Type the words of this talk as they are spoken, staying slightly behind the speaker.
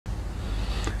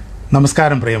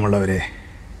നമസ്കാരം പ്രിയമുള്ളവരെ,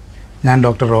 ഞാൻ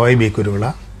doctor Roy B Kuruvila,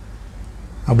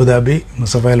 Abu Dhabi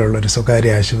മുസഫയിലുള്ള ഒരു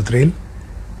സ്വകാര്യ ആശുപത്രിയിൽ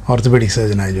ഓർത്തോപീഡിക്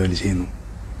സർജനായി ജോലി ചെയ്യുന്നു.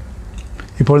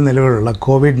 ഇപ്പോൾ നിലവിലുള്ള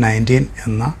COVID-19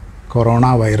 എന്ന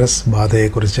കൊറോണ വൈറസ്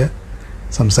ബാധയെക്കുറിച്ച്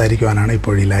സംസാരിക്കുവാനാണ്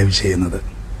ഇപ്പോൾ ഈ ലൈവ് ചെയ്യുന്നത്.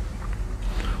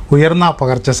 ഉയർന്ന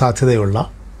പകർച്ചസാധ്യതയുള്ള,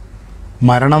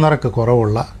 മരണനിരക്ക്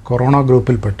കുറവുള്ള കൊറോണ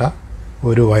ഗ്രൂപ്പിൽപ്പെട്ട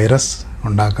ഒരു വൈറസ്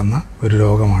ഉണ്ടാക്കുന്ന ഒരു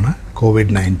രോഗമാണ്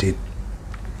COVID-19.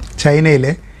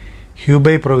 ചൈനയിലെ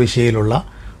ഹ്യൂബൈ പ്രവിശ്യയിലുള്ള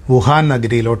വുഹാൻ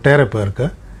നഗരിയിൽ ഒട്ടേറെ പേർക്ക്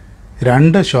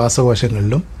 2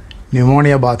 ശ്വാസകോശങ്ങളിലും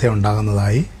ന്യൂമോണിയ ബാധ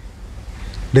ഉണ്ടാകുന്നതായി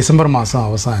ഡിസംബർ മാസം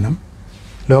അവസാനം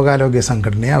ലോകാരോഗ്യ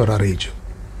സംഘടനയെ അവർ അറിയിച്ചു.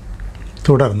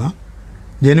 തുടർന്ന്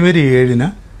ജനുവരി 7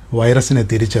 വൈറസിനെ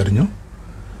തിരിച്ചറിഞ്ഞു.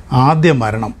 ആദ്യ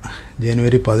മരണം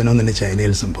ജനുവരി 11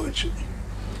 ചൈനയിൽ സംഭവിച്ചു.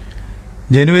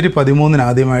 ജനുവരി 13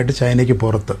 ആദ്യമായിട്ട് ചൈനയ്ക്ക്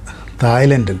പുറത്ത്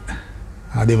തായ്ലൻഡിൽ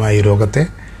ആദ്യമായി രോഗത്തെ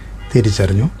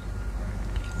തിരിച്ചറിഞ്ഞു.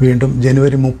 വീണ്ടും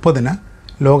ജനുവരി 30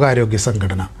 ലോകാരോഗ്യ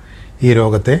സംഘടന ഈ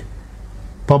രോഗത്തെ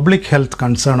public health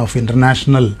concern of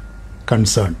international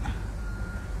concern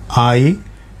ആയി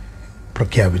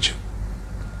പ്രഖ്യാപിച്ചു.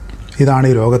 ഇതാണ്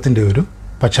ഈ രോഗത്തിൻ്റെ ഒരു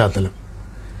പശ്ചാത്തലം.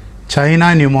 ചൈന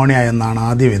ന്യൂമോണിയ എന്നാണ്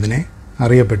ആദ്യം ഇതിനെ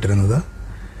അറിയപ്പെട്ടിരുന്നത്.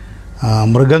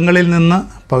 മൃഗങ്ങളിൽ നിന്ന്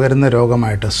പകരുന്ന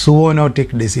രോഗമായിട്ട്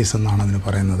സൂവോനോട്ടിക് ഡിസീസ് എന്നാണ് അതിന്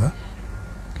പറയുന്നത്.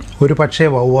 ഒരു പക്ഷേ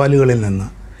വവ്വാലുകളിൽ നിന്ന്,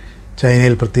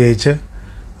 ചൈനയിൽ പ്രത്യേകിച്ച്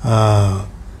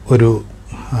ഒരു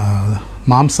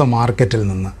മാംസ മാർക്കറ്റിൽ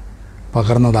നിന്ന്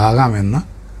പകർന്നതാകാമെന്ന്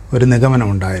ഒരു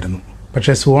നിഗമനമുണ്ടായിരുന്നു.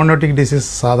 പക്ഷേ സൂവോനോട്ടിക് ഡിസീസ്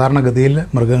സാധാരണഗതിയിൽ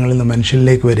മൃഗങ്ങളിൽ നിന്ന്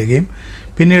മനുഷ്യനിലേക്ക് വരികയും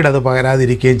പിന്നീട് അത്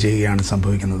പകരാതിരിക്കുകയും ചെയ്യുകയാണ്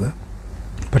സംഭവിക്കുന്നത്.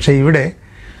 പക്ഷേ ഇവിടെ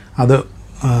അത്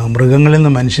മൃഗങ്ങളിൽ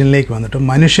നിന്ന് മനുഷ്യനിലേക്ക് വന്നിട്ട്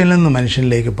മനുഷ്യനിൽ നിന്ന്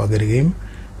മനുഷ്യനിലേക്ക് പകരുകയും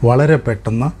വളരെ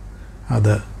പെട്ടെന്ന്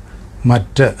അത്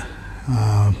മറ്റ്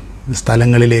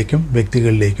സ്ഥലങ്ങളിലേക്കും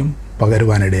വ്യക്തികളിലേക്കും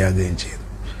പകരുവാനിടയാകുകയും ചെയ്തു.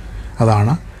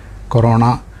 അതാണ് കൊറോണ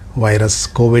വൈറസ്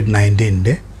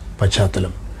COVID-19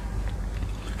 പശ്ചാത്തലം.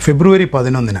 ഫെബ്രുവരി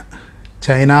 11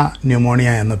 ചൈന ന്യൂമോണിയ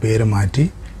എന്ന പേര് മാറ്റി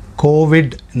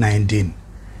COVID-19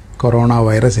 corona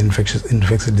virus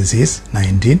infectious disease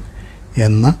 19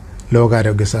 എന്ന്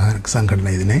ലോകാരോഗ്യ സംഘടന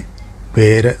ഇതിനെ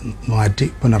പേര് മാറ്റി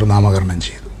പുനർനാമകരണം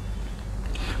ചെയ്തു.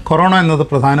 കൊറോണ എന്നത്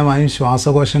പ്രധാനമായും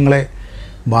ശ്വാസകോശങ്ങളെ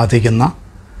ബാധിക്കുന്ന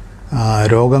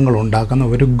രോഗങ്ങൾ ഉണ്ടാക്കുന്ന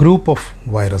ഒരു ഗ്രൂപ്പ് ഓഫ്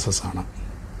വൈറസസ് ആണ്.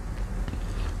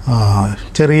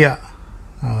 ചെറിയ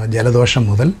ജലദോഷം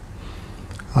മുതൽ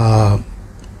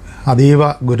അതീവ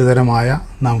ഗുരുതരമായ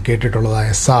നാം കേട്ടിട്ടുള്ളതായ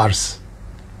SARS,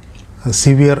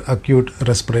 severe acute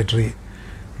respiratory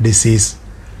disease,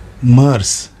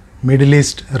 Merz, middle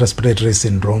east respiratory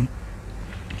syndrome,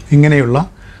 ഇങ്ങനെയുള്ള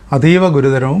അതീവ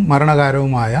ഗുരുതരവും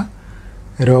മരണകാരവുമായ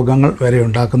രോഗങ്ങൾ വരെ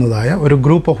ഉണ്ടാക്കുന്നതായ ഒരു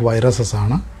ഗ്രൂപ്പ് ഓഫ് വൈറസസ്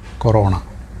ആണ് കൊറോണ.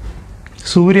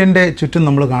 സൂര്യൻ്റെ ചുറ്റും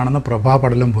നമ്മൾ കാണുന്ന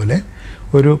പ്രഭാപടലം പോലെ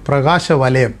ഒരു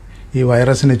പ്രകാശവലയം ഈ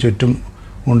വൈറസിന് ചുറ്റും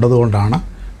ഉള്ളതുകൊണ്ടാണ്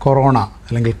കൊറോണ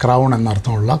അല്ലെങ്കിൽ ക്രൗൺ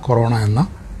എന്നർത്ഥമുള്ള കൊറോണ എന്ന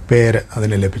പേര്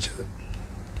അതിന് ലഭിച്ചത്.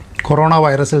 കൊറോണ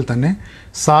വൈറസിൽ തന്നെ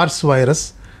സാർസ് വൈറസ്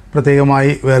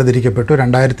പ്രത്യേകമായി വേർതിരിക്കപ്പെട്ടു.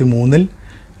 2003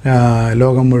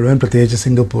 ലോകം മുഴുവൻ, പ്രത്യേകിച്ച്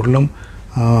സിംഗപ്പൂരിലും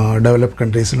ഡെവലപ്ഡ്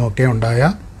കൺട്രീസിലും ഒക്കെ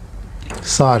ഉണ്ടായ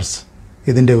സാർസ്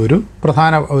ഇതിൻ്റെ ഒരു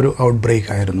പ്രധാന ഔട്ട്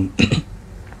ബ്രേക്ക് ആയിരുന്നു.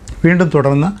 വീണ്ടും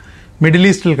തുടർന്ന് മിഡിൽ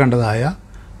ഈസ്റ്റിൽ കണ്ടതായ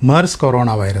മേഴ്സ് കൊറോണ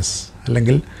വൈറസ്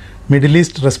അല്ലെങ്കിൽ middle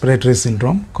east respiratory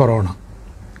syndrome corona,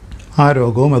 ആ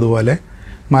രോഗവും അതുപോലെ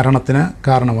മരണത്തിന്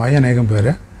കാരണമായി അനേകം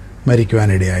പേര്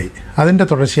മരിക്കുവാനിടയായി. അതിൻ്റെ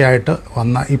തുടർച്ചയായിട്ട്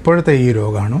വന്ന ഇപ്പോഴത്തെ ഈ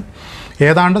രോഗാണു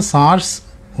ഏതാണ്ട് സാർസ്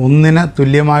 1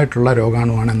 തുല്യമായിട്ടുള്ള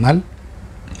രോഗാണുവാണ്. എന്നാൽ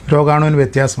രോഗാണുവിന്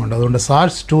വ്യത്യാസമുണ്ട്. അതുകൊണ്ട്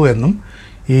SARS 2 എന്നും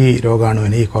ഈ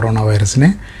രോഗാണുവിന്, ഈ കൊറോണ വൈറസിനെ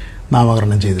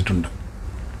നാമകരണം ചെയ്തിട്ടുണ്ട്.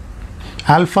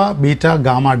 ആൽഫ, ബീറ്റ,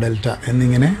 ഗാമ, ഡെൽറ്റ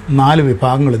എന്നിങ്ങനെ 4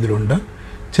 വിഭാഗങ്ങൾ ഇതിലുണ്ട്.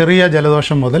 ചെറിയ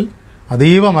ജലദോഷം മുതൽ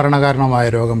അതീവ മരണകാരണമായ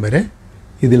രോഗം വരെ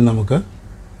ഇതിൽ നമുക്ക്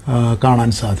കാണാൻ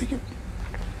സാധിക്കും.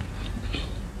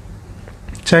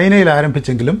 ചൈനയിൽ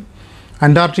ആരംഭിച്ചെങ്കിലും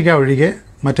അന്റാർട്ടിക്ക ഒഴികെ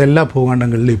മറ്റെല്ലാ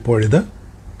ഭൂഖണ്ഡങ്ങളിലും ഇപ്പോഴിത്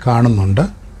കാണുന്നുണ്ട്.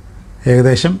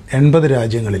 ഏകദേശം 80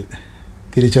 രാജ്യങ്ങളിൽ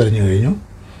തിരിച്ചറിഞ്ഞു കഴിഞ്ഞു.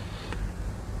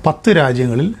 10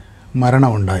 രാജ്യങ്ങളിൽ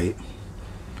മരണമുണ്ടായി.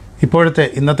 ഇപ്പോഴത്തെ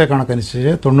ഇന്നത്തെ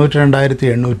കണക്കനുസരിച്ച്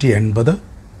 92,880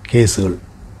 കേസുകൾ,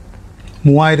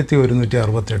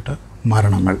 3,168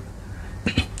 മരണങ്ങൾ.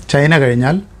 ചൈന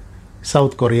കഴിഞ്ഞാൽ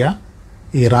സൗത്ത് കൊറിയ,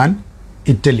 ഇറാൻ,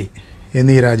 ഇറ്റലി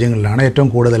എന്നീ രാജ്യങ്ങളിലാണ് ഏറ്റവും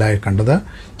കൂടുതലായി കണ്ടത്.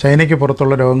 ചൈനയ്ക്ക്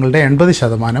പുറത്തുള്ള രോഗങ്ങളുടെ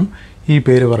 80% ഈ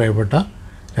പേര് പറയപ്പെട്ട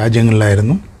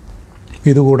രാജ്യങ്ങളിലായിരുന്നു.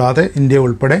 ഇതുകൂടാതെ ഇന്ത്യ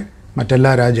ഉൾപ്പെടെ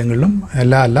മറ്റെല്ലാ രാജ്യങ്ങളിലും,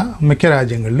 മിക്ക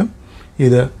രാജ്യങ്ങളിലും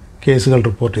ഇത് കേസുകൾ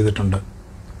റിപ്പോർട്ട് ചെയ്തിട്ടുണ്ട്.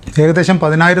 ഏകദേശം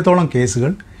 10,000-ഓളം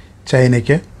കേസുകൾ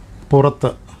ചൈനയ്ക്ക് പുറത്ത്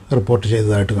റിപ്പോർട്ട്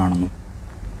ചെയ്തതായിട്ട് കാണുന്നു.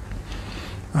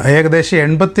 ഏകദേശം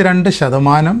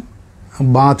 82%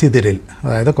 ബാധിതരിൽ,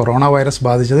 അതായത് കൊറോണ വൈറസ്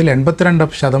ബാധിച്ചതിൽ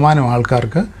 82%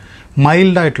 ആൾക്കാർക്ക്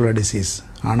മൈൽഡായിട്ടുള്ള ഡിസീസ്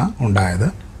ആണ് ഉണ്ടായത്.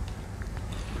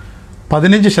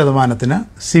 15%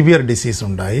 സിവിയർ ഡിസീസ്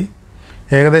ഉണ്ടായി.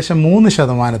 ഏകദേശം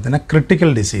 3% ക്രിട്ടിക്കൽ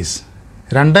ഡിസീസ്.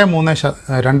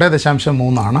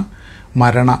 2.3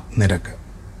 മരണനിരക്ക്.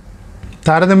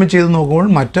 താരതമ്യം ചെയ്ത് നോക്കുമ്പോൾ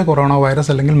മറ്റ് കൊറോണ വൈറസ്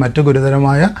അല്ലെങ്കിൽ മറ്റ്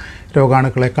ഗുരുതരമായ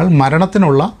രോഗാണുക്കളേക്കാൾ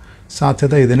മരണത്തിനുള്ള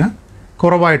സാധ്യത ഇതിന്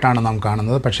കുറവായിട്ടാണ് നാം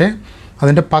കാണുന്നത്. പക്ഷേ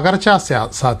അതിൻ്റെ പകർച്ചാ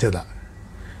സാധ്യത,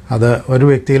 അത് ഒരു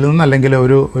വ്യക്തിയിൽ നിന്ന് അല്ലെങ്കിൽ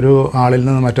ഒരു ആളിൽ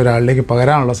നിന്ന് മറ്റൊരാളിലേക്ക്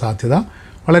പകരാനുള്ള സാധ്യത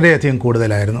വളരെയധികം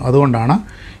കൂടുതലായിരുന്നു. അതുകൊണ്ടാണ്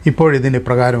ഇപ്പോഴിതിന്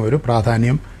ഇപ്രകാരം ഒരു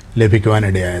പ്രാധാന്യം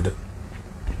ലഭിക്കുവാനിടയായത്.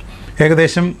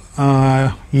 ഏകദേശം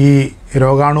ഈ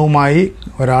രോഗാണുവുമായി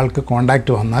ഒരാൾക്ക്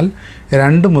കോണ്ടാക്റ്റ് വന്നാൽ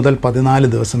 2 മുതൽ 14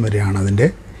 ദിവസം വരെയാണ് അതിൻ്റെ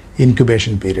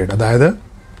ഇൻക്യുബേഷൻ പീരീഡ്. അതായത്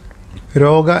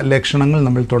രോഗലക്ഷണങ്ങൾ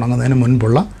നമ്മൾ തുടങ്ങുന്നതിന്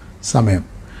മുൻപുള്ള സമയം.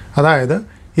 അതായത്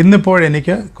ഇന്നിപ്പോൾ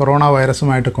എനിക്ക് കൊറോണ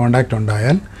വൈറസുമായിട്ട് കോണ്ടാക്റ്റ്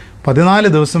ഉണ്ടായാൽ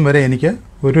 14 ദിവസം വരെ എനിക്ക്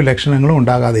ഒരു ലക്ഷണങ്ങളും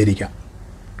ഉണ്ടാകാതെ ഇരിക്കാം.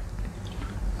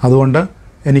 അതുകൊണ്ട്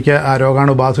എനിക്ക് ആ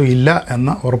രോഗാണുബാധ ഇല്ല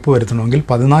എന്ന് ഉറപ്പുവരുത്തണമെങ്കിൽ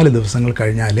 14 ദിവസങ്ങൾ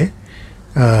കഴിഞ്ഞാലേ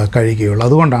കഴിയുകയുള്ളൂ.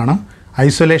 അതുകൊണ്ടാണ്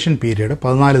ഐസൊലേഷൻ പീരീഡ്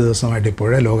 14 ദിവസമായിട്ട്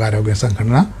ഇപ്പോഴേ ലോകാരോഗ്യ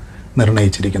സംഘടന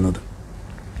നിർണയിച്ചിരിക്കുന്നത്.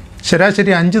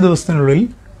 ശരാശരി 5 ദിവസത്തിനുള്ളിൽ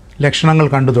ലക്ഷണങ്ങൾ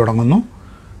കണ്ടു തുടങ്ങുന്നു.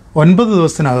 9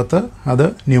 ദിവസത്തിനകത്ത് അത്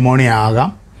ന്യൂമോണിയ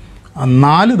ആകാം.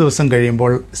 4 ദിവസം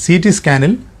കഴിയുമ്പോൾ CT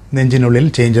സ്കാനിൽ നെഞ്ചിനുള്ളിൽ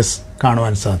ചേഞ്ചസ്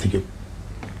കാണുവാൻ സാധിക്കും.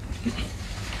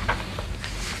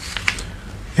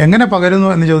 എങ്ങനെ പകരുന്നു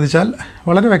എന്ന് ചോദിച്ചാൽ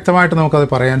വളരെ വ്യക്തമായിട്ട് നമുക്കത്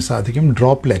പറയാൻ സാധിക്കും.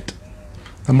 ഡ്രോപ്ലെറ്റ്,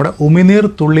 നമ്മുടെ ഉമിനീർ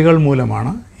തുള്ളികൾ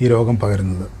മൂലമാണ് ഈ രോഗം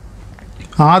പകരുന്നത്.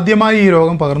 ആദ്യമായി ഈ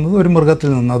രോഗം പകർന്നത് ഒരു മൃഗത്തിൽ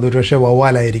നിന്ന്, അതൊരു പക്ഷേ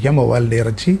വവ്വാലായിരിക്കാം. വവ്വാലിൻ്റെ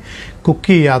ഇറച്ചി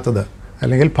കുക്ക് ചെയ്യാത്തത്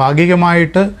അല്ലെങ്കിൽ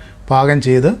ഭാഗികമായിട്ട് പാകം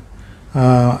ചെയ്ത്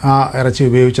ആ ഇറച്ചി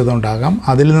ഉപയോഗിച്ചതുകൊണ്ടാകാം.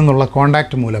 അതിൽ നിന്നുള്ള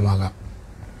കോണ്ടാക്റ്റ് മൂലമാകാം.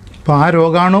 അപ്പോൾ ആ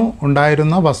രോഗാണു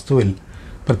ഉണ്ടായിരുന്ന വസ്തുവിൽ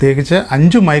പ്രത്യേകിച്ച്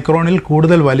 5 മൈക്രോണിൽ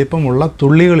കൂടുതൽ വലിപ്പമുള്ള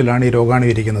തുള്ളികളിലാണ് ഈ രോഗാണു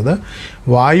ഇരിക്കുന്നത്.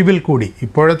 വായുവിൽ കൂടി,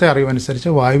 ഇപ്പോഴത്തെ അറിവനുസരിച്ച്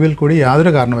വായുവിൽ കൂടി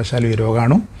യാതൊരു കാരണവശാലും ഈ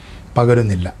രോഗാണു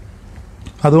പകരുന്നില്ല.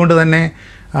 അതുകൊണ്ട് തന്നെ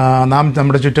നാം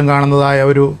നമ്മുടെ ചുറ്റും കാണുന്നതായ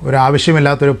ഒരു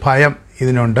ആവശ്യമില്ലാത്തൊരു ഭയം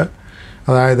ഇതിനുണ്ട്.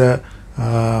 അതായത്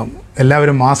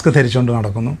എല്ലാവരും മാസ്ക് ധരിച്ചുകൊണ്ട്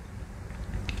നടക്കുന്നു.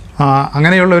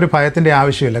 അങ്ങനെയുള്ള ഒരു ഭയത്തിൻ്റെ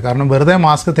ആവശ്യമില്ല. കാരണം വെറുതെ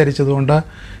മാസ്ക് ധരിച്ചതുകൊണ്ട്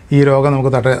ഈ രോഗം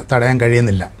നമുക്ക് തടയാൻ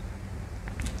കഴിയുന്നില്ല.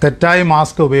 തെറ്റായി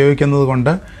മാസ്ക് ഉപയോഗിക്കുന്നത്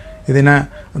കൊണ്ട് ഇതിന്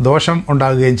ദോഷം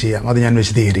ഉണ്ടാകുകയും ചെയ്യാം. അത് ഞാൻ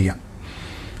വിശദീകരിക്കാം.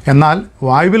 എന്നാൽ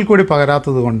വായുവിൽ കൂടി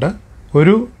പകരാത്തത് കൊണ്ട്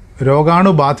ഒരു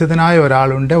രോഗാണുബാധിതനായ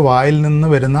ഒരാളുടെ വായിൽ നിന്ന്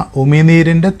വരുന്ന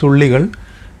ഉമിനീരിൻ്റെ തുള്ളികൾ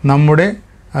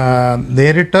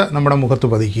നേരിട്ട് നമ്മുടെ മുഖത്ത്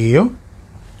പതിക്കുകയോ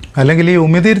അല്ലെങ്കിൽ ഈ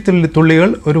ഉമിനീർ തുള്ളികൾ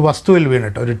ഒരു വസ്തുവിൽ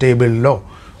വീണിട്ട്, ഒരു ടേബിളിലോ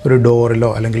ഒരു ഡോറിലോ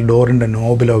അല്ലെങ്കിൽ ഡോറിൻ്റെ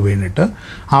നോബിലോ വീണിട്ട്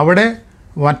അവിടെ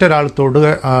മറ്റൊരാൾ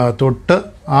തൊട്ട്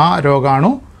ആ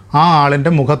രോഗാണു ആ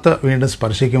ആളിൻ്റെ മുഖത്ത് വീണ്ടും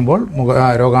സ്പർശിക്കുമ്പോൾ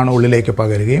രോഗാണു ഉള്ളിലേക്ക്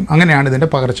പകരുകയും അങ്ങനെയാണ് ഇതിൻ്റെ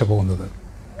പകർച്ച പോകുന്നത്.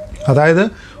 അതായത്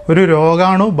ഒരു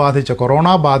രോഗാണു കൊറോണ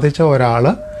ബാധിച്ച ഒരാൾ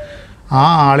ആ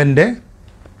ആളിൻ്റെ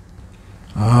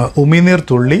ഉമിനീർ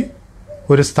തുള്ളി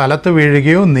ഒരു സ്ഥലത്ത്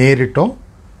വീഴുകയോ നേരിട്ടോ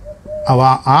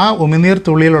ആ ഉമിനീർ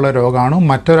തുള്ളിയിലുള്ള രോഗാണു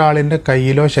മറ്റൊരാളിൻ്റെ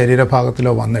കയ്യിലോ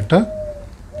ശരീരഭാഗത്തിലോ വന്നിട്ട്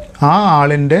ആ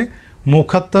ആളിൻ്റെ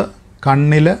മുഖത്ത്,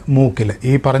 കണ്ണിൽ, മൂക്കിൽ,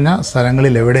 ഈ പറഞ്ഞ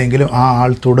സ്ഥലങ്ങളിൽ എവിടെയെങ്കിലും ആ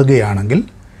ആൾ തൊടുകയാണെങ്കിൽ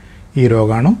ഈ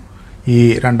രോഗാണു ഈ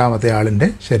രണ്ടാമത്തെ ആളിൻ്റെ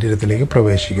ശരീരത്തിലേക്ക്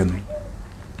പ്രവേശിക്കുന്നു.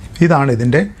 ഇതാണ്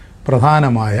ഇതിൻ്റെ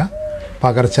പ്രധാനമായ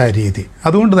പകർച്ചാ രീതി.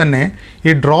 അതുകൊണ്ട് തന്നെ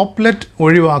ഈ ഡ്രോപ്ലെറ്റ്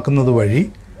ഒഴിവാക്കുന്നത് വഴി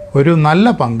ഒരു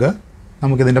നല്ല പങ്ക്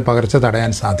നമുക്കിതിൻ്റെ പകർച്ച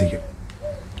തടയാൻ സാധിക്കും.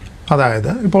 അതായത്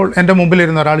ഇപ്പോൾ എൻ്റെ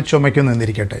മുമ്പിലിരുന്ന ഒരാൾ ചുമയ്ക്കുന്നു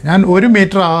എന്നിരിക്കട്ടെ, ഞാൻ 1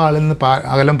 മീറ്റർ ആ ആളിൽ നിന്ന്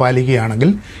അകലം പാലിക്കുകയാണെങ്കിൽ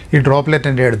ഈ ഡ്രോപ്ലെറ്റ്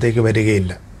എൻ്റെ അടുത്തേക്ക്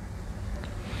വരികയില്ല.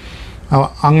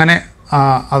 അങ്ങനെ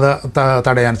അത്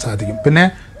തടയാൻ സാധിക്കും. പിന്നെ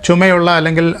ചുമയുള്ള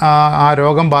അല്ലെങ്കിൽ ആ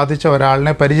രോഗം ബാധിച്ച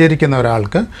ഒരാളിനെ പരിചരിക്കുന്ന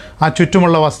ഒരാൾക്ക് ആ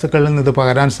ചുറ്റുമുള്ള വസ്തുക്കളിൽ നിന്ന് ഇത്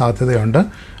പകരാൻ സാധ്യതയുണ്ട്.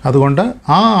 അതുകൊണ്ട്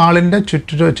ആ ആളിൻ്റെ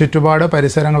ചുറ്റുപാട്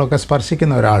പരിസരങ്ങളൊക്കെ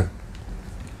സ്പർശിക്കുന്ന ഒരാൾ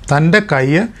തൻ്റെ കൈ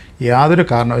യാതൊരു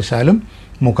കാരണവശാലും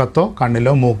മുഖത്തോ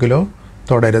കണ്ണിലോ മൂക്കിലോ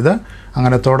തൊടരുത്.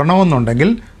 അങ്ങനെ തൊടണമെന്നുണ്ടെങ്കിൽ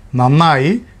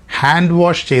നന്നായി ഹാൻഡ്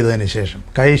വാഷ് ചെയ്തതിന് ശേഷം,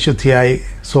 കൈ ശുദ്ധിയായി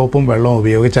സോപ്പും വെള്ളവും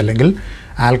ഉപയോഗിച്ച് അല്ലെങ്കിൽ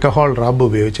ആൽക്കഹോൾ റബ്ബ്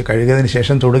ഉപയോഗിച്ച് കഴുകിയതിന്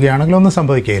ശേഷം തൊടുകയാണെങ്കിൽ ഒന്നും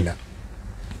സംഭവിക്കുകയില്ല.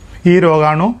 ഈ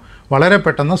രോഗാണു വളരെ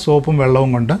പെട്ടെന്ന് സോപ്പും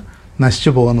വെള്ളവും കൊണ്ട്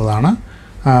നശിച്ചു പോകുന്നതാണ്,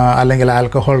 അല്ലെങ്കിൽ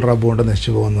ആൽക്കഹോൾ റബ്ബ് കൊണ്ട്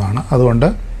നശിച്ചു പോകുന്നതാണ്. അതുകൊണ്ട്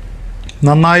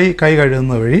നന്നായി കൈ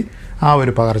കഴുകുന്നത് വഴി ആ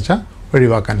ഒരു പകർച്ച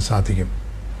ഒഴിവാക്കാൻ സാധിക്കും.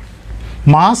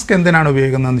 മാസ്ക് എന്തിനാണ്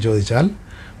ഉപയോഗിക്കുന്നതെന്ന് ചോദിച്ചാൽ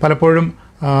പലപ്പോഴും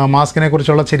മാസ്കിനെ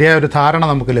കുറിച്ചുള്ള ശരിയായ ഒരു ധാരണ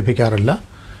നമുക്ക് ലഭിക്കാറില്ല.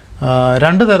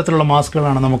 2 തരത്തിലുള്ള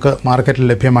മാസ്കുകളാണ് നമുക്ക് മാർക്കറ്റിൽ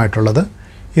ലഭ്യമായിട്ടുള്ളത്.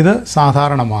 ഇത്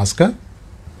സാധാരണ മാസ്ക്,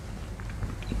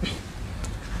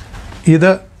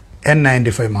 ഇത്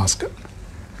N95 മാസ്ക്.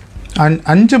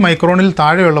 5 മൈക്രോണിൽ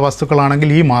താഴെയുള്ള വസ്തുക്കളാണെങ്കിൽ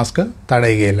ഈ മാസ്ക്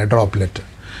തടയുകയില്ല, ഡ്രോപ്ലെറ്റ്.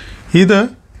 ഇത്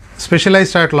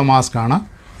സ്പെഷ്യലൈസ്ഡ് ആയിട്ടുള്ള മാസ്കാണ്.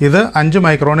 ഇത് 5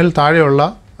 മൈക്രോണിൽ താഴെയുള്ള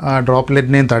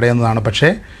ഡ്രോപ്ലെറ്റിനെയും തടയുന്നതാണ്. പക്ഷേ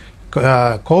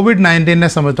COVID-19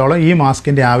 സംബന്ധിച്ചോളം ഈ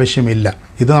മാസ്കിൻ്റെ ആവശ്യമില്ല.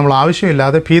 ഇത് നമ്മൾ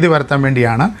ആവശ്യമില്ലാതെ ഭീതി വരുത്താൻ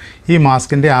വേണ്ടിയാണ്. ഈ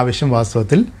മാസ്കിൻ്റെ ആവശ്യം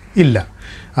വാസ്തവത്തിൽ ഇല്ല.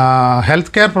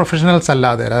 ഹെൽത്ത് കെയർ പ്രൊഫഷണൽസ്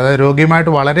അല്ലാതെ, അതായത്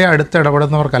രോഗിയുമായിട്ട് വളരെ അടുത്ത്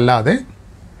ഇടപെടുന്നവർക്കല്ലാതെ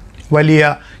വലിയ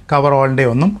കവറോളിൻ്റെ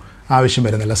ഒന്നും ആവശ്യം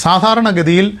വരുന്നില്ല.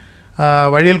 സാധാരണഗതിയിൽ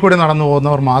വഴിയിൽ കൂടി നടന്നു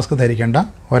പോകുന്നവർ മാസ്ക് ധരിക്കേണ്ട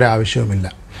ഒരാവശ്യവുമില്ല.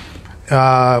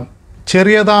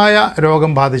 ചെറിയതായ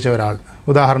രോഗം ബാധിച്ച ഒരാൾ,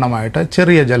 ഉദാഹരണമായിട്ട്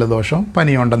ചെറിയ ജലദോഷവും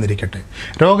പനിയുണ്ടെന്നിരിക്കട്ടെ,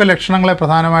 രോഗലക്ഷണങ്ങളെ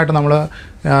പ്രധാനമായിട്ട് നമ്മൾ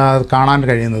കാണാൻ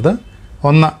കഴിയുന്നത്,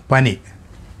 ഒന്ന് പനി.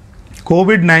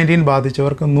 COVID-19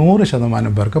 ബാധിച്ചവർക്ക്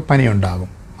 100% പേർക്ക് പനിയുണ്ടാകും.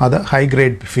 അത് ഹൈ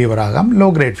ഗ്രേഡ് ഫീവർ ആകാം, ലോ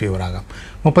ഗ്രേഡ് ഫീവർ ആകാം.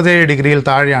 37 ഡിഗ്രിയിൽ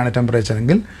താഴെയാണ്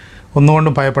ടെമ്പറേച്ചറെങ്കിൽ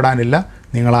ഒന്നുകൊണ്ടും ഭയപ്പെടാനില്ല.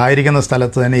 നിങ്ങളായിരിക്കുന്ന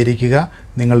സ്ഥലത്ത് തന്നെ ഇരിക്കുക,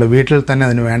 നിങ്ങളുടെ വീട്ടിൽ തന്നെ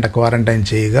അതിന് വേണ്ട ക്വാറൻറ്റൈൻ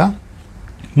ചെയ്യുക,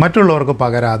 മറ്റുള്ളവർക്ക്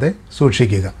പകരാതെ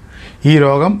സൂക്ഷിക്കുക. ഈ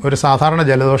രോഗം ഒരു സാധാരണ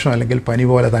ജലദോഷം അല്ലെങ്കിൽ പനി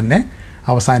പോലെ തന്നെ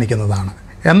അവസാനിക്കുന്നതാണ്.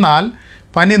 എന്നാൽ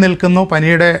പനി നിൽക്കുന്നു,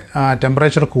 പനിയുടെ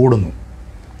ടെമ്പറേച്ചർ കൂടുന്നു,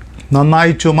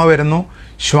 നന്നായി ചുമ വരുന്നു,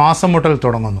 ശ്വാസം മുട്ടൽ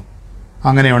തുടങ്ങുന്നു,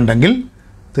 അങ്ങനെയുണ്ടെങ്കിൽ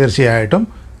തീർച്ചയായിട്ടും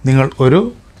നിങ്ങൾ ഒരു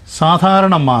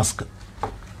സാധാരണ മാസ്ക്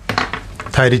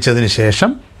ധരിച്ചതിന്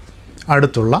ശേഷം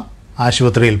അടുത്തുള്ള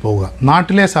ആശുപത്രിയിൽ പോവുക.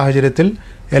 നാട്ടിലെ സാഹചര്യത്തിൽ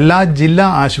എല്ലാ ജില്ലാ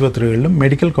ആശുപത്രികളിലും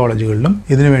മെഡിക്കൽ കോളേജുകളിലും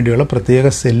ഇതിനു വേണ്ടിയുള്ള പ്രത്യേക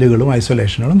സെല്ലുകളും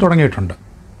ഐസൊലേഷനുകളും തുടങ്ങിയിട്ടുണ്ട്.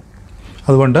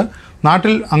 അതുകൊണ്ട്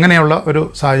നാട്ടിൽ അങ്ങനെയുള്ള ഒരു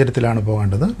സാഹചര്യത്തിലാണ്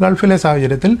പോകേണ്ടത്. ഗൾഫിലെ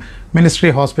സാഹചര്യത്തിൽ മിനിസ്ട്രി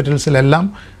ഹോസ്പിറ്റൽസിലെല്ലാം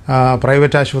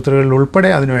പ്രൈവറ്റ് ആശുപത്രികളിൽ ഉൾപ്പെടെ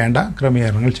അതിനുവേണ്ട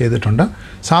ക്രമീകരണങ്ങൾ ചെയ്തിട്ടുണ്ട്.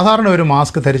 സാധാരണ ഒരു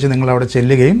മാസ്ക് ധരിച്ച് നിങ്ങളവിടെ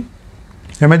ചെല്ലുകയും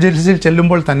എമർജൻസിയിൽ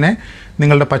ചെല്ലുമ്പോൾ തന്നെ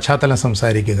നിങ്ങളുടെ പശ്ചാത്തലം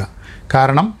സംസാരിക്കുക.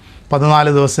 കാരണം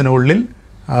 14 ദിവസത്തിനുള്ളിൽ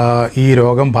ഈ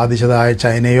രോഗം ബാധിച്ചതായ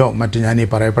ചൈനയോ മറ്റ് ഞാൻ ഈ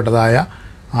പറയപ്പെട്ടതായ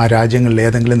ആ രാജ്യങ്ങളിൽ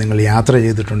ഏതെങ്കിലും നിങ്ങൾ യാത്ര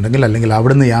ചെയ്തിട്ടുണ്ടെങ്കിൽ, അല്ലെങ്കിൽ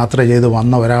അവിടുന്ന് യാത്ര ചെയ്ത്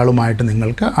വന്ന ഒരാളുമായിട്ട്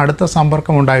നിങ്ങൾക്ക് അടുത്ത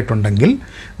സമ്പർക്കം ഉണ്ടായിട്ടുണ്ടെങ്കിൽ,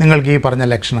 നിങ്ങൾക്ക് ഈ പറഞ്ഞ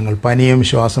ലക്ഷണങ്ങൾ പനിയും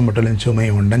ശ്വാസം മുട്ടലും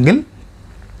ചുമയും ഉണ്ടെങ്കിൽ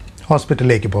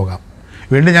ഹോസ്പിറ്റലിലേക്ക് പോകാം.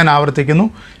 വീണ്ടും ഞാൻ ആവർത്തിക്കുന്നു,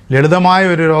 ലളിതമായ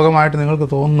ഒരു രോഗമായിട്ട് നിങ്ങൾക്ക്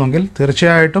തോന്നുന്നെങ്കിൽ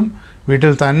തീർച്ചയായിട്ടും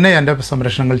വീട്ടിൽ തന്നെ എൻ്റെ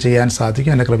സംരക്ഷണങ്ങൾ ചെയ്യാൻ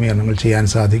സാധിക്കും, എൻ്റെ ക്രമീകരണങ്ങൾ ചെയ്യാൻ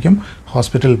സാധിക്കും.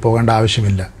 ഹോസ്പിറ്റലിൽ പോകേണ്ട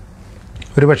ആവശ്യമില്ല.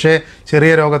 ഒരു പക്ഷേ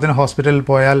ചെറിയ രോഗത്തിന് ഹോസ്പിറ്റലിൽ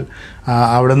പോയാൽ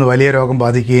അവിടുന്ന് വലിയ രോഗം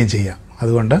ബാധിക്കുകയും ചെയ്യാം.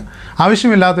 അതുകൊണ്ട്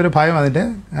ആവശ്യമില്ലാത്തൊരു ഭയം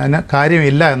അതിന്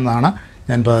കാര്യമില്ല എന്നാണ്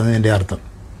ഞാൻ പറഞ്ഞതിൻ്റെ അർത്ഥം.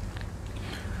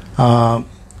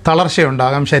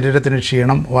 തളർച്ചയുണ്ടാകാം, ശരീരത്തിന്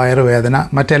ക്ഷീണം, വയറുവേദന,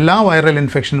 മറ്റെല്ലാ വൈറൽ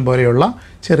ഇൻഫെക്ഷൻ പോലെയുള്ള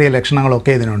ചെറിയ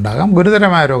ലക്ഷണങ്ങളൊക്കെ ഇതിനുണ്ടാകാം.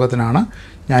 ഗുരുതരമായ രോഗത്തിനാണ്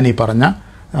ഞാൻ ഈ പറഞ്ഞ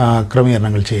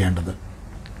ക്രമീകരണങ്ങൾ ചെയ്യേണ്ടത്.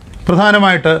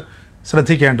 പ്രധാനമായിട്ട്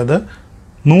ശ്രദ്ധിക്കേണ്ടത്,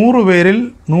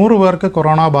 100 പേർക്ക്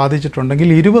കൊറോണ ബാധിച്ചിട്ടുണ്ടെങ്കിൽ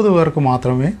 20 പേർക്ക്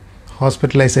മാത്രമേ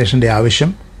ഹോസ്പിറ്റലൈസേഷൻ്റെ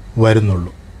ആവശ്യം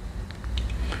വരുന്നുള്ളൂ.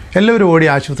 എല്ലാവരും ഓടി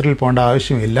ആശുപത്രിയിൽ പോകേണ്ട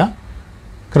ആവശ്യമില്ല.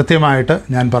 കൃത്യമായിട്ട്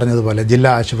ഞാൻ പറഞ്ഞതുപോലെ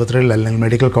ജില്ലാ ആശുപത്രികളിൽ അല്ലെങ്കിൽ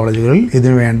മെഡിക്കൽ കോളേജുകളിൽ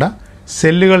ഇതിനു വേണ്ട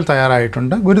സെല്ലുകൾ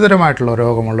തയ്യാറായിട്ടുണ്ട്. ഗുരുതരമായിട്ടുള്ള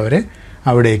രോഗമുള്ളവരെ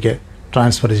അവിടേക്ക്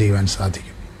ട്രാൻസ്ഫർ ചെയ്യുവാൻ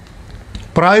സാധിക്കും.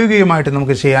 പ്രായോഗികമായിട്ട്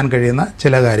നമുക്ക് ചെയ്യാൻ കഴിയുന്ന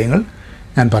ചില കാര്യങ്ങൾ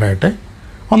ഞാൻ പറയട്ടെ.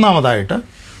 ഒന്നാമതായിട്ട്,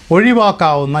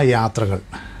 ഒഴിവാക്കാവുന്ന യാത്രകൾ.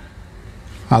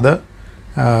 അത്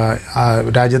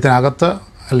രാജ്യത്തിനകത്ത്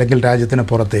അല്ലെങ്കിൽ രാജ്യത്തിന്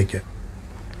പുറത്തേക്ക്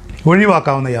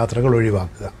ഒഴിവാക്കാവുന്ന യാത്രകൾ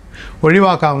ഒഴിവാക്കുക.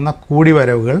 ഒഴിവാക്കാവുന്ന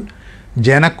കൂടിവരവുകൾ,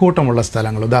 ജനക്കൂട്ടമുള്ള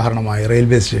സ്ഥലങ്ങൾ, ഉദാഹരണമായി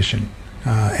railway station,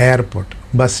 airport,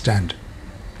 bus stand,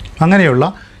 അങ്ങനെയുള്ള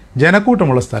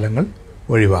ജനക്കൂട്ടമുള്ള സ്ഥലങ്ങൾ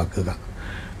ഒഴിവാക്കുക.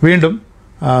 വീണ്ടും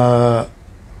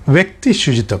വ്യക്തി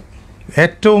ശുചിത്വം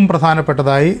ഏറ്റവും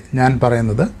പ്രധാനപ്പെട്ടതായി ഞാൻ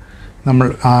പറയുന്നത്, നമ്മൾ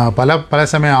പല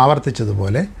സമയം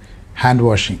ആവർത്തിച്ചതുപോലെ ഹാൻഡ്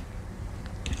വാഷിംഗ്.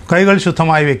 കൈകൾ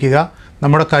ശുദ്ധമായി വയ്ക്കുക.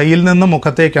 നമ്മുടെ കയ്യിൽ നിന്ന്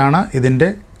മുഖത്തേക്കാണ് ഇതിൻ്റെ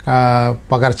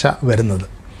പകർച്ച വരുന്നത്.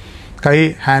 കൈ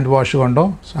ഹാൻഡ് വാഷ് കൊണ്ടോ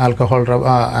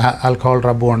ആൽക്കഹോൾ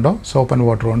റബ്ബ് കൊണ്ടോ സോപ്പ് ആൻഡ്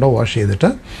വാട്ടർ കൊണ്ടോ വാഷ് ചെയ്തിട്ട്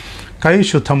കൈ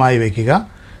ശുദ്ധമായി വയ്ക്കുക.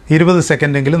 20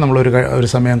 സെക്കൻഡെങ്കിലും നമ്മളൊരു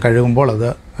സമയം കഴുകുമ്പോൾ അത്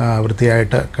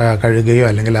വൃത്തിയായിട്ട് കഴുകുകയോ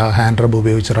അല്ലെങ്കിൽ ആ ഹാൻഡ് റബ്ബ്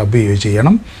ഉപയോഗിച്ച് റബ്ബ് ചെയ്യുകയോ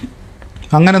ചെയ്യണം.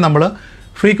 അങ്ങനെ നമ്മൾ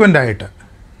ഫ്രീക്വൻ്റായിട്ട്,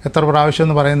 എത്ര പ്രാവശ്യം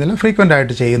എന്ന് പറയുന്നില്ല,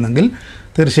 ഫ്രീക്വൻ്റായിട്ട് ചെയ്യുന്നെങ്കിൽ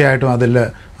തീർച്ചയായിട്ടും അതിൽ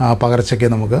പകർച്ചയ്ക്ക്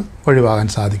നമുക്ക് ഒഴിവാകാൻ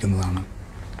സാധിക്കുന്നതാണ്.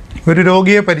 ഒരു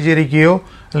രോഗിയെ പരിചരിക്കുകയോ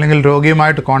അല്ലെങ്കിൽ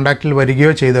രോഗിയുമായിട്ട് കോൺടാക്റ്റിൽ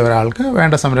വരികയോ ചെയ്ത ഒരാൾക്ക്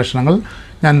വേണ്ട സംരക്ഷണങ്ങൾ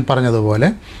ഞാൻ പറഞ്ഞതുപോലെ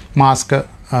മാസ്ക്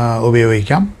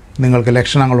ഉപയോഗിക്കാം. നിങ്ങൾക്ക്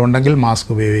ലക്ഷണങ്ങളുണ്ടെങ്കിൽ മാസ്ക്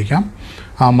ഉപയോഗിക്കാം.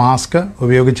 ആ മാസ്ക്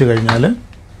ഉപയോഗിച്ച് കഴിഞ്ഞാൽ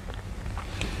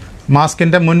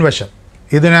മാസ്കിൻ്റെ മുൻവശം,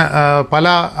 ഇതിന് പല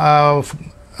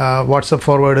വാട്സപ്പ്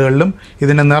ഫോർവേഡുകളിലും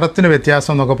ഇതിൻ്റെ നിറത്തിന്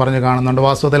വ്യത്യാസം എന്നൊക്കെ പറഞ്ഞ് കാണുന്നുണ്ട്.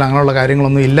 വാസ്തവത്തിൽ അങ്ങനെയുള്ള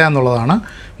കാര്യങ്ങളൊന്നും ഇല്ല എന്നുള്ളതാണ്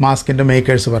മാസ്കിൻ്റെ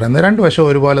മേക്കേഴ്സ് പറയുന്നത്. 2 വശവും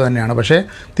ഒരുപോലെ തന്നെയാണ്. പക്ഷേ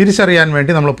തിരിച്ചറിയാൻ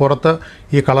വേണ്ടി നമ്മൾ പുറത്ത്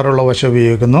ഈ കളറുള്ള വശം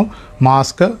ഉപയോഗിക്കുന്നു.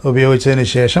 മാസ്ക് ഉപയോഗിച്ചതിന്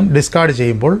ശേഷം ഡിസ്കാർഡ്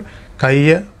ചെയ്യുമ്പോൾ കൈ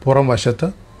പുറം വശത്ത്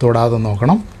തൊടാതെ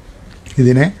നോക്കണം.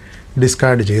 ഇതിനെ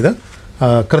ഡിസ്കാർഡ് ചെയ്ത്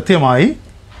കൃത്യമായി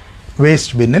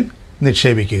വേസ്റ്റ് ബിന്നിൽ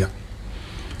നിക്ഷേപിക്കുക.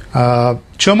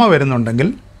 ചുമ വരുന്നുണ്ടെങ്കിൽ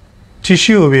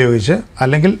ടിഷ്യൂ ഉപയോഗിച്ച്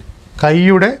അല്ലെങ്കിൽ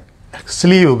കൈയുടെ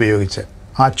സ്ലീവ് ഉപയോഗിച്ച്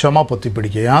ആ ചുമ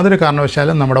പൊത്തിപ്പിടിക്കുക. യാതൊരു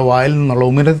കാരണവശാലും നമ്മുടെ വായിൽ നിന്നുള്ള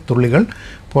ഉമിനീർത്തുള്ളികൾ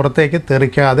പുറത്തേക്ക്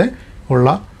തെറിക്കാതെ ഉള്ള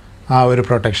ആ ഒരു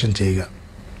പ്രൊട്ടക്ഷൻ ചെയ്യുക.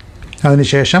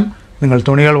 അതിനുശേഷം നിങ്ങൾ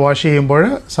തുണികൾ വാഷ് ചെയ്യുമ്പോൾ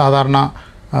സാധാരണ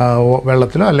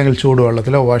വെള്ളത്തിലോ അല്ലെങ്കിൽ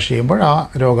ചൂടുവെള്ളത്തിലോ വാഷ് ചെയ്യുമ്പോൾ ആ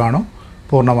രോഗാണു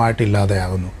പൂർണ്ണമായിട്ട്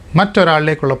ഇല്ലാതെയാകുന്നു.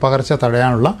 മറ്റൊരാളിലേക്കുള്ള പകർച്ച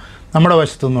തടയാനുള്ള നമ്മുടെ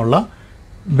വശത്തു നിന്നുള്ള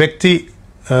വ്യക്തി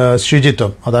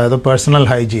ശുചിത്വം, അതായത് പേഴ്സണൽ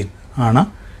ഹൈജീൻ ആണ്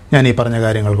ഞാൻ ഈ പറഞ്ഞ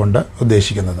കാര്യങ്ങൾ കൊണ്ട്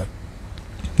ഉദ്ദേശിക്കുന്നത്.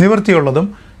 നിവൃത്തിയുള്ളതും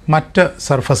മറ്റ്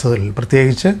സർഫസുകളിൽ,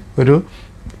 പ്രത്യേകിച്ച് ഒരു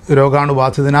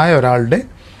രോഗാണുബാധിതനായ ഒരാളുടെ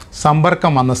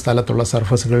സമ്പർക്കം വന്ന സ്ഥലത്തുള്ള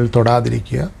സർഫസുകളിൽ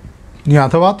തൊടാതിരിക്കുക. ഇനി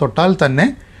അഥവാ തൊട്ടാൽ തന്നെ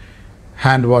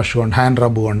ഹാൻഡ് വാഷ് കൊണ്ട്, ഹാൻഡ്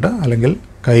റബ്ബ് കൊണ്ട് അല്ലെങ്കിൽ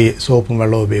കൈ സോപ്പും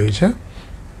വെള്ളവും ഉപയോഗിച്ച്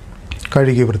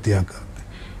കഴുകി വൃത്തിയാക്കുക.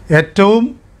 ഏറ്റവും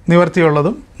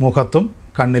നിവൃത്തിയുള്ളതും മുഖത്തും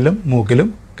കണ്ണിലും മൂക്കിലും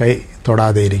കൈ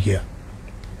തൊടാതെ ഇരിക്കുക.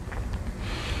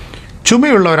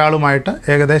 ചുമയുള്ള ഒരാളുമായിട്ട്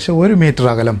ഏകദേശം 1 മീറ്റർ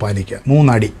അകലം പാലിക്കുക, 3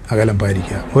 അടി അകലം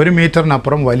പാലിക്കുക. 1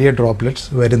 മീറ്ററിനപ്പുറം വലിയ ഡ്രോപ്ലെറ്റ്സ്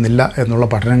വരുന്നില്ല എന്നുള്ള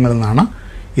പഠനങ്ങളിൽ നിന്നാണ്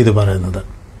ഇത് പറയുന്നത്.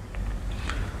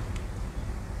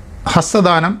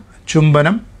 ഹസ്തദാനം,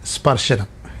 ചുംബനം, സ്പർശനം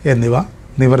എന്നിവ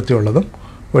നിവൃത്തിയുള്ളതും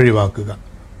ഒഴിവാക്കുക.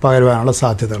 പകരുവാനുള്ള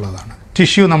സാധ്യതയുള്ളതാണ്.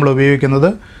 ടിഷ്യൂ നമ്മൾ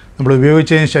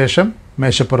ഉപയോഗിച്ചതിന് ശേഷം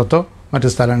മേശപ്പുറത്തോ മറ്റ്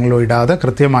സ്ഥലങ്ങളിലോ ഇടാതെ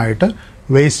കൃത്യമായിട്ട്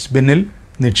വേസ്റ്റ് ബിന്നിൽ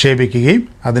നിക്ഷേപിക്കുകയും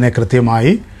അതിനെ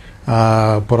കൃത്യമായി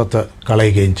പുറത്ത്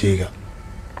കളയുകയും ചെയ്യുക.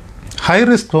 ഹൈ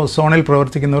റിസ്ക് സോണിൽ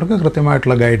പ്രവർത്തിക്കുന്നവർക്ക്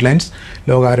കൃത്യമായിട്ടുള്ള ഗൈഡ് ലൈൻസ്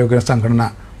ലോകാരോഗ്യ സംഘടന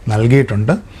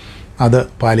നൽകിയിട്ടുണ്ട്. അത്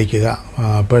പാലിക്കുക.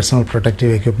 പേഴ്സണൽ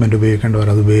പ്രൊട്ടക്റ്റീവ് എക്യുപ്മെൻറ്റ് ഉപയോഗിക്കേണ്ടവർ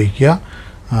അത് ഉപയോഗിക്കുക.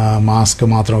 മാസ്ക്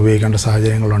മാത്രം ഉപയോഗിക്കേണ്ട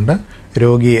സാഹചര്യങ്ങളുണ്ട്.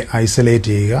 രോഗിയെ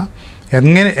ഐസൊലേറ്റ് ചെയ്യുക.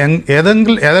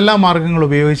 ഏതെല്ലാം മാർഗ്ഗങ്ങൾ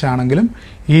ഉപയോഗിച്ചാണെങ്കിലും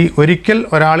ഈ ഒരിക്കൽ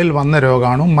ഒരാളിൽ വന്ന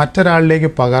രോഗാണു മറ്റൊരാളിലേക്ക്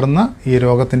പകർന്ന് ഈ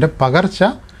രോഗത്തിൻ്റെ പകർച്ച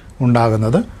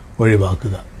ഉണ്ടാകുന്നത്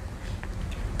ഒഴിവാക്കുക.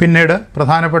 പിന്നീട്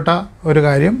പ്രധാനപ്പെട്ട ഒരു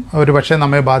കാര്യം, ഒരു പക്ഷേ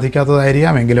നമ്മെ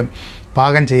ബാധിക്കാത്തതായിരിക്കാമെങ്കിലും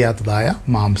പാകം ചെയ്യാത്തതായ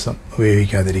മാംസം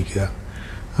ഉപയോഗിക്കാതിരിക്കുക.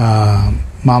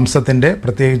 മാംസത്തിൻ്റെ,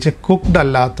 പ്രത്യേകിച്ച് കുക്ക്ഡ്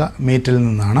അല്ലാത്ത മീറ്റിൽ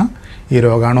നിന്നാണ് ഈ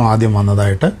രോഗാണു ആദ്യം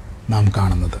വന്നതായിട്ട് നാം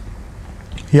കാണുന്നത്.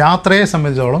 യാത്രയെ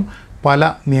സംബന്ധിച്ചോളം പല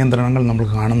നിയന്ത്രണങ്ങൾ നമ്മൾ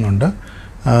കാണുന്നുണ്ട്.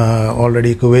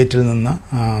 ഓൾറെഡി കുവൈറ്റിൽ നിന്ന്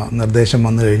നിർദ്ദേശം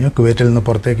വന്നു കഴിഞ്ഞു. കുവൈറ്റിൽ നിന്ന്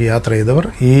പുറത്തേക്ക് യാത്ര ചെയ്തവർ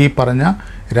ഈ പറഞ്ഞ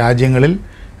രാജ്യങ്ങളിൽ,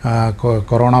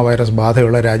 കൊറോണ വൈറസ്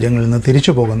ബാധയുള്ള രാജ്യങ്ങളിൽ നിന്ന്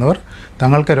തിരിച്ചു പോകുന്നവർ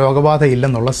തങ്ങൾക്ക് രോഗബാധ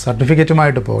ഇല്ലെന്നുള്ള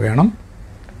സർട്ടിഫിക്കറ്റുമായിട്ട് പോകണം.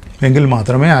 എങ്കിൽ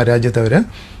മാത്രമേ ആ രാജ്യത്ത് അവർ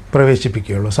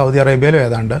പ്രവേശിപ്പിക്കുകയുള്ളൂ. സൗദി അറേബ്യയിലും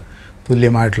ഏതാണ്ട്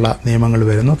തുല്യമായിട്ടുള്ള നിയമങ്ങൾ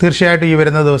വരുന്നു. തീർച്ചയായിട്ടും ഈ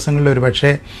വരുന്ന ദിവസങ്ങളിൽ ഒരു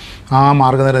പക്ഷേ ആ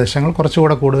മാർഗ്ഗനിർദ്ദേശങ്ങൾ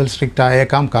കുറച്ചുകൂടെ കൂടുതൽ സ്ട്രിക്റ്റ്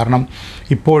ആയേക്കാം. കാരണം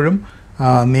ഇപ്പോഴും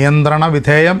നിയന്ത്രണ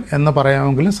വിധേയം എന്ന്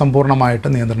പറയാമെങ്കിലും സമ്പൂർണ്ണമായിട്ട്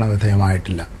നിയന്ത്രണ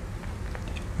വിധേയമായിട്ടില്ല.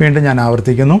 വീണ്ടും ഞാൻ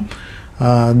ആവർത്തിക്കുന്നു,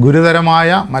 ഗുരുതരമായ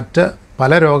മറ്റ്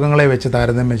പല രോഗങ്ങളെ വെച്ച്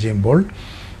താരതമ്യം ചെയ്യുമ്പോൾ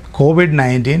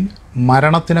COVID-19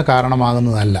 മരണത്തിന്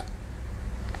കാരണമാകുന്നതല്ല.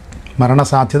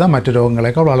 മരണസാധ്യത മറ്റു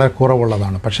രോഗങ്ങളെക്കാൾ വളരെ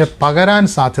കുറവുള്ളതാണ്. പക്ഷേ പകരാൻ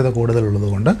സാധ്യത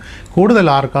കൂടുതലുള്ളതുകൊണ്ട് കൂടുതൽ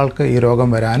ആൾക്കാർക്ക് ഈ രോഗം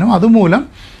വരാനും അതുമൂലം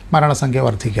മരണസംഖ്യ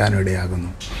വർദ്ധിക്കാനും ഇടയാകുന്നു.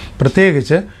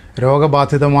 പ്രത്യേകിച്ച്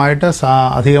രോഗബാധിതമായിട്ട്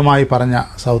അധികമായി പറഞ്ഞ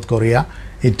സൗത്ത് കൊറിയ,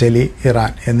 ഇറ്റലി,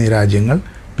 ഇറാൻ എന്നീ രാജ്യങ്ങൾ,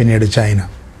 പിന്നീട് ചൈന,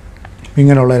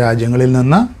 ഇങ്ങനെയുള്ള രാജ്യങ്ങളിൽ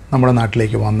നിന്ന് നമ്മുടെ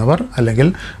നാട്ടിലേക്ക് വന്നവർ അല്ലെങ്കിൽ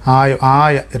ആ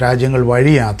രാജ്യങ്ങൾ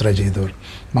വഴി യാത്ര ചെയ്തവർ,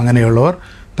 അങ്ങനെയുള്ളവർ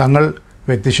തങ്ങൾ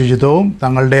വ്യക്തിശുചിത്വവും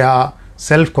തങ്ങളുടെ ആ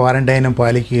സെൽഫ് ക്വാറൻറ്റൈനും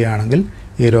പാലിക്കുകയാണെങ്കിൽ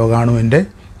ഈ രോഗാണുവിൻ്റെ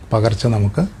പകർച്ച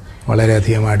നമുക്ക്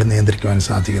വളരെയധികമായിട്ട് നിയന്ത്രിക്കുവാൻ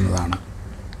സാധിക്കുന്നതാണ്.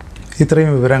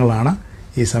 ഇത്രയും വിവരങ്ങളാണ്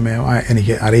ഈ സമയം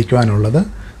എനിക്ക് അറിയിക്കുവാനുള്ളത്.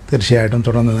 തീർച്ചയായിട്ടും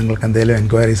തുടർന്ന് നിങ്ങൾക്ക് എന്തെങ്കിലും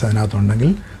എൻക്വയറീസ് അതിനകത്തുണ്ടെങ്കിൽ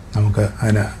നമുക്ക്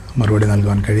അതിന് മറുപടി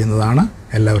നൽകുവാൻ കഴിയുന്നതാണ്.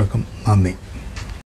 എല്ലാവർക്കും നന്ദി.